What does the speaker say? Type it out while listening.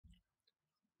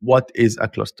What is a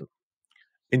cluster?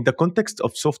 In the context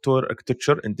of software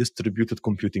architecture and distributed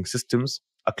computing systems,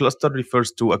 a cluster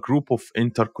refers to a group of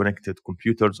interconnected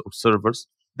computers or servers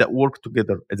that work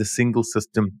together as a single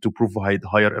system to provide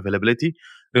higher availability,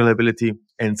 reliability,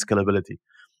 and scalability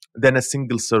than a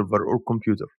single server or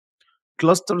computer.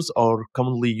 Clusters are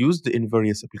commonly used in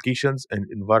various applications and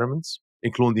environments,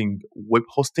 including web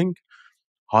hosting,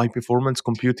 high performance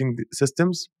computing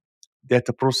systems,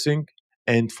 data processing,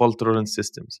 and fault tolerant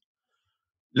systems.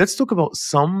 Let's talk about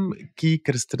some key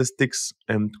characteristics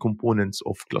and components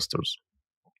of clusters.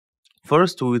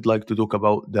 First, we would like to talk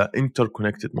about the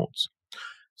interconnected nodes.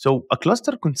 So, a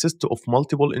cluster consists of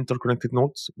multiple interconnected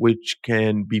nodes, which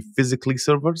can be physically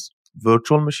servers,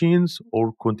 virtual machines,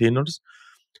 or containers.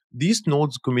 These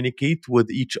nodes communicate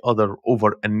with each other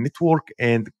over a network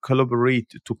and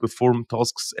collaborate to perform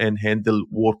tasks and handle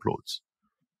workloads.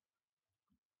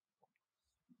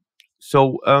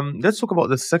 So let's talk about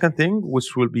the second thing,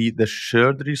 which will be the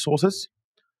shared resources.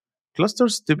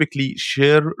 Clusters typically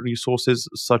share resources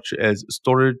such as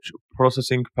storage,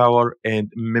 processing power,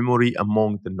 and memory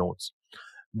among the nodes.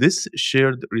 This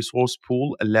shared resource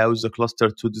pool allows the cluster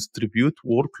to distribute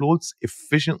workloads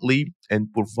efficiently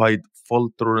and provide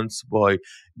fault tolerance by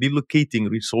relocating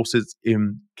resources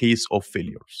in case of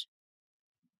failures.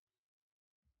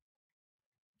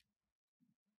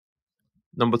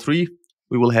 Number three,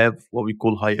 we will have what we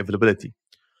call high availability.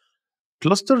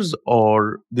 Clusters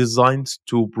are designed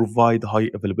to provide high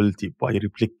availability by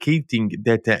replicating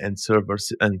data and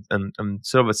servers and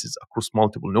services across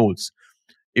multiple nodes.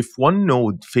 If one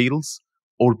node fails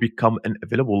or become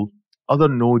unavailable, other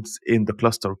nodes in the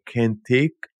cluster can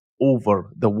take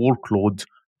over the workload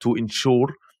to ensure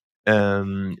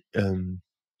um, um,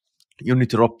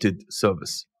 uninterrupted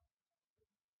service.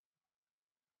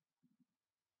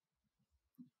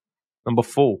 Number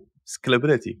four,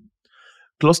 scalability.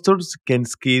 Clusters can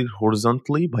scale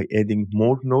horizontally by adding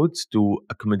more nodes to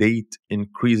accommodate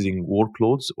increasing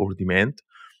workloads or demand.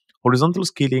 Horizontal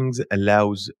scaling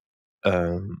allows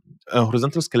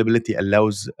horizontal scalability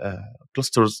allows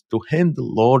clusters to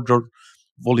handle larger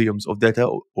volumes of data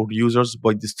or users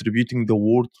by distributing the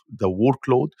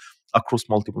workload across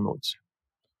multiple nodes.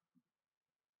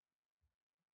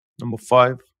 Number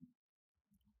five,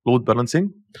 load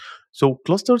balancing. So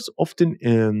clusters often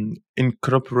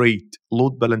incorporate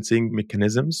load balancing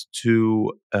mechanisms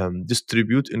to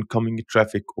distribute incoming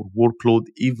traffic or workload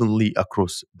evenly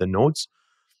across the nodes.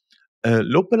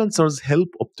 Load balancers help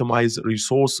optimize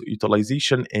resource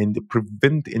utilization and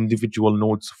prevent individual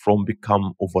nodes from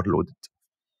become overloaded.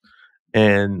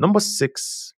 And number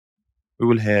six, we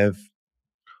will have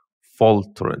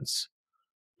fault tolerance.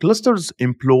 Clusters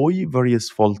employ various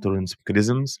fault tolerance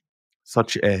mechanisms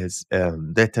such as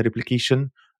data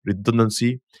replication,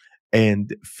 redundancy,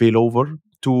 and failover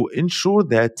to ensure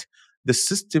that the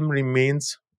system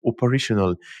remains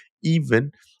operational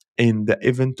even in the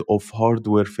event of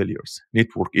hardware failures,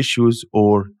 network issues,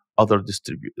 or other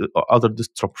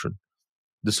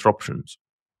disruptions.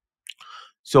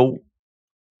 So,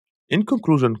 in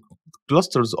conclusion,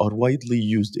 clusters are widely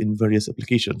used in various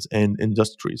applications and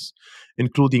industries,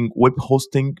 including web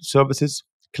hosting services,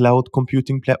 cloud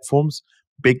computing platforms,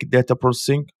 big data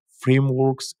processing,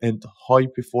 frameworks, and high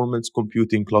performance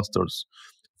computing clusters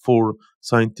for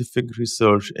scientific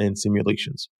research and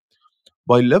simulations.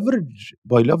 By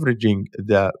leveraging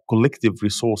the collective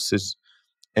resources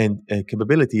and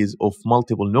capabilities of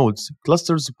multiple nodes,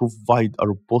 clusters provide a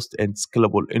robust and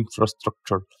scalable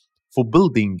infrastructure for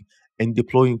building and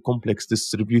deploying complex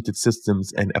distributed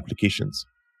systems and applications.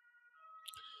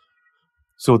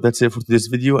 So that's it for today's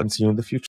video, and see you in the future.